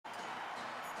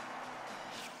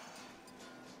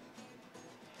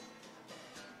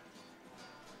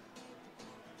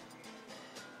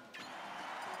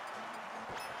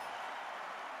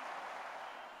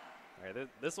Okay,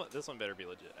 this one better be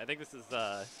legit. I think this is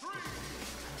yeah,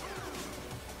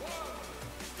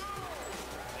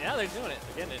 they're doing it.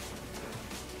 They're getting it.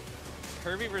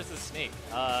 Kirby versus Snake.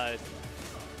 Gotta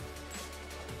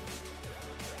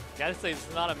say, this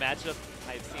is not a matchup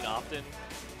I've seen often.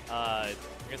 You're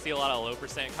gonna see a lot of low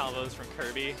percent combos from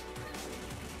Kirby.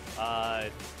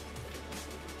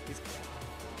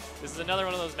 This is another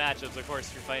one of those matchups, of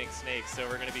course, you're fighting Snake, so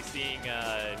we're gonna be seeing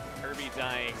Kirby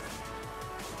dying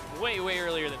way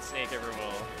earlier than Snake ever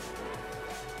will.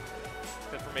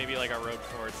 Except for maybe like a road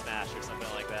forward smash or something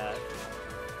like that.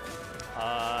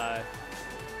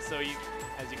 So as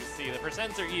you can see, the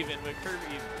percents are even, but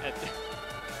Kirby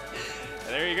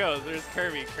there you go, there's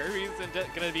Kirby. Kirby's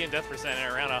gonna be in death percent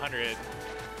at around 100. He's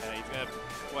gonna have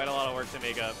quite a lot of work to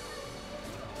make up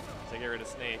to get rid of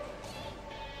Snake.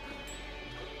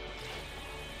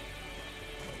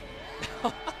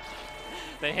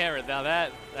 The hammer, now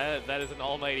that is an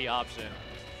almighty option.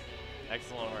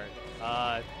 Excellent work.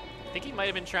 I think he might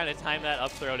have been trying to time that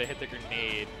up throw to hit the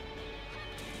grenade.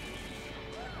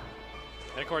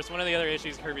 And of course, one of the other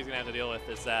issues Kirby's gonna have to deal with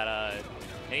is that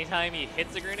anytime he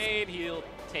hits a grenade, he'll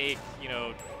take, you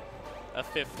know, a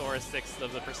fifth or a sixth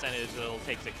of the percentage that it'll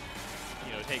take to,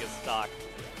 you know, take his stock.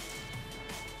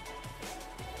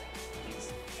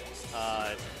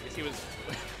 He was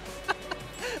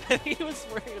he was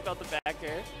worried about the back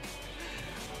air.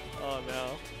 Oh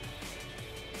no.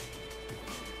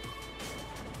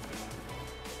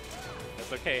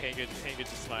 That's okay, Hinkage is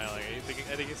smiling. I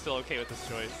think he's still okay with this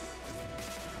choice.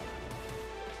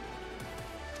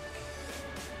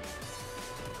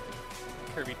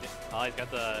 Kirby, oh, he's got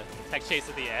the tech chase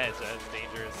at the edge. That's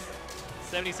dangerous.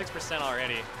 76%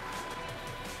 already.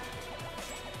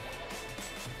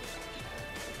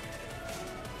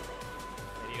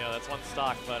 And you know, that's one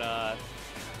stock, but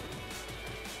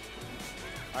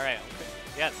alright.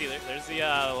 Yeah, see, there's the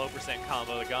low percent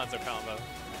combo, the Gonzo combo.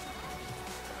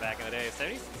 Back in the day.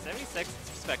 76 is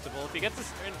respectable. If he gets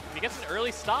an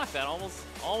early stock, that almost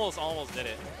did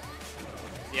it.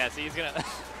 Yeah, see, he's gonna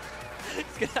I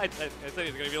said he's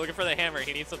gonna be looking for the hammer.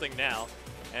 He needs something now,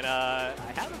 and I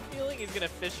have a feeling he's gonna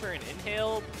fish for an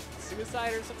inhale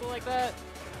suicide or something like that.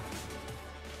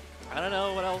 I don't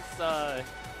know what else. What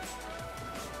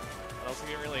else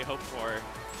we can really hope for?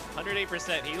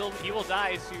 108%. He will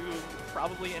die to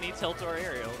probably any tilt or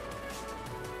aerial.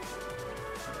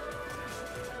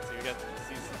 So we got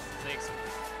snakes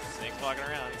walking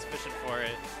around. He's fishing for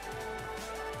it.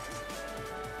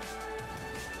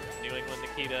 New England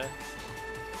Nikita.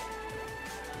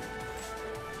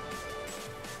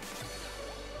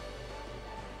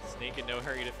 Snake in no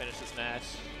hurry to finish this match.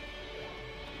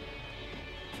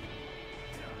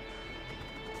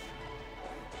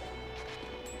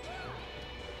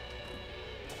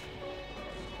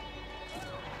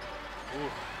 Ooh.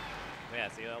 Yeah,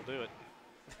 see, that'll do it.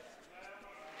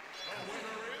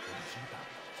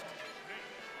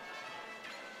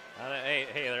 Hey,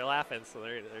 they're laughing, so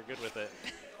they're good with it.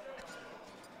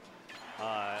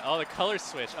 Oh, the color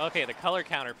switch. Okay, the color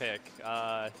counter pick.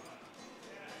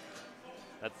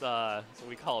 That's what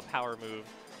we call a power move.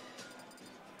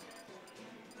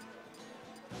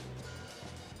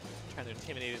 Trying to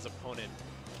intimidate his opponent.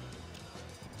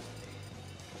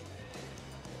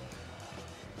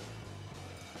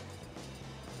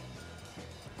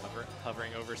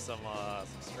 Hovering over some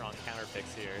strong counter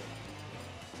picks here.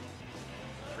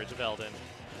 Bridge of Eldon.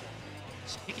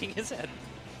 Shaking his head.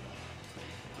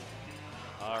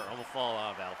 Almost fall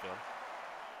on Battlefield.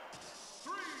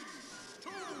 3, 2,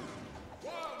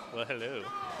 1. Well, hello.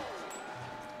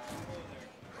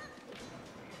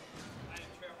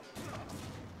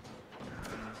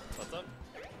 What's up?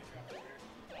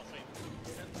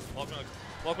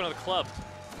 Welcome to the club.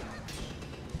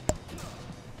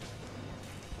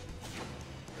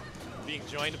 Being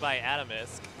joined by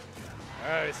Atomisk.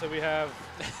 All right, so we have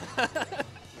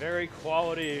very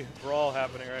quality brawl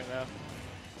happening right now.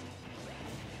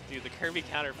 Dude, the Kirby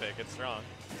counter pick, it's strong.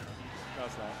 No,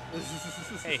 it's not.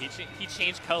 Hey, he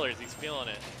changed colors. He's feeling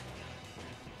it.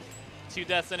 2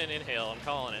 deaths and an inhale. I'm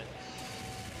calling it.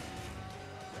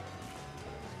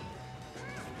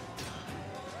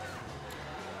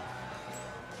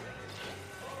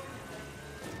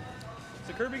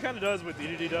 So Kirby kind of does what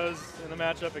DDD does in the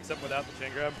matchup, except without the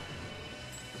chain grab.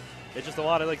 It's just a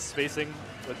lot of like spacing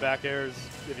with back airs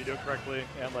if you do it correctly,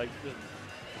 and like just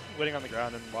waiting on the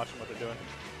ground and watching what they're doing.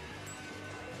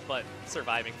 But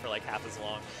surviving for like half as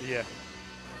long. Yeah.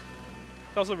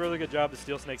 It's also a really good job to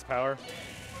steal Snake's power.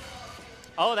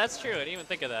 Oh, that's true. I didn't even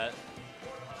think of that.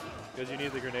 Because you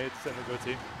need the grenades and the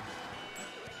goatee.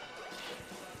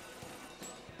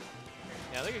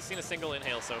 Yeah, think we've seen a single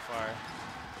inhale so far.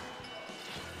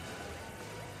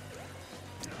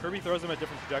 Kirby throws them at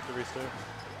different trajectories too.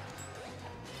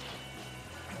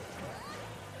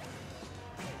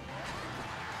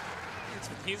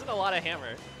 He's using a lot of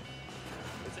hammer.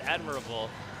 It's admirable.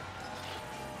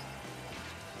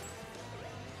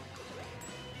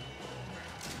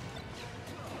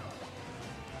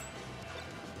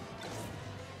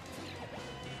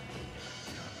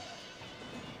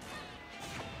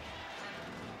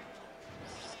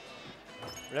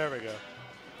 There we go.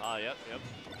 Oh, yep.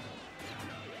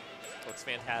 Looks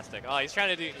fantastic. Oh, he's trying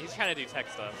to do tech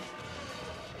stuff.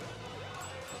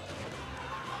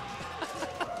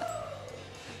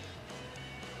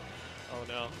 Oh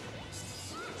no.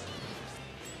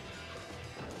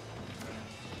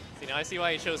 See, now I see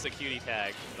why he chose the cutie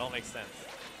tag. It all makes sense.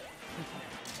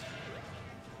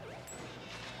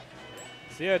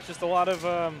 So yeah, it's just a lot of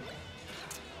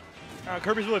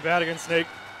Kirby's really bad against Snake,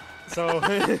 so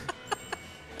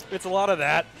it's a lot of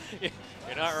that. You're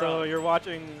not wrong. So you're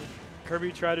watching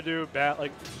Kirby try to do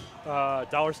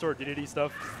dollar store DDD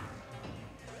stuff.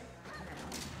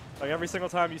 Like every single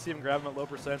time you see him grab him at low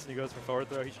percents and he goes for forward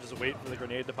throw, he should just wait for the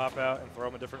grenade to pop out and throw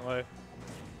him a different way.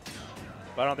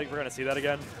 But I don't think we're going to see that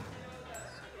again.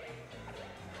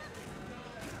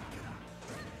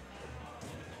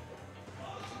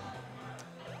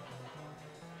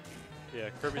 Yeah,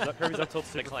 Kirby's up tilt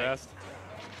super fast.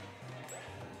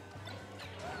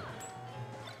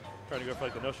 Trying to go for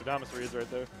like the Nostradamus reads right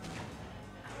there.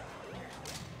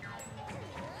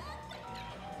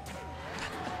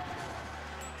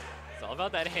 It's all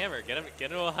about that hammer. Get him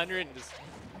to 100 and just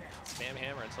spam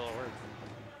hammer until it works.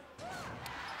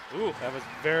 Ooh, that was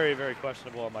very, very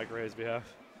questionable on Mikeray's behalf.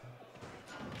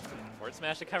 Forward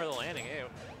smash to cover the landing. Ew.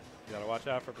 You gotta watch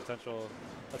out for potential.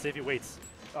 Let's see if he waits.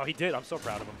 Oh, he did. I'm so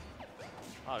proud of him.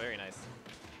 Oh, very nice.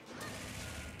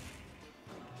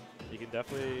 You can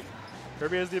definitely.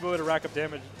 Kirby has the ability to rack up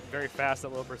damage very fast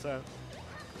at low percent.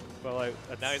 But like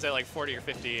now he's at like 40 or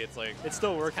 50. It's like it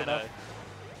still works enough.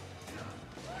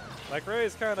 Mikeray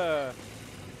is kind of.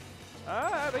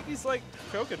 I think he's like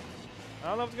choking. I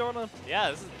don't know what's going on.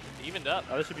 Yeah, this is evened up.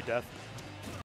 Oh, this should be death.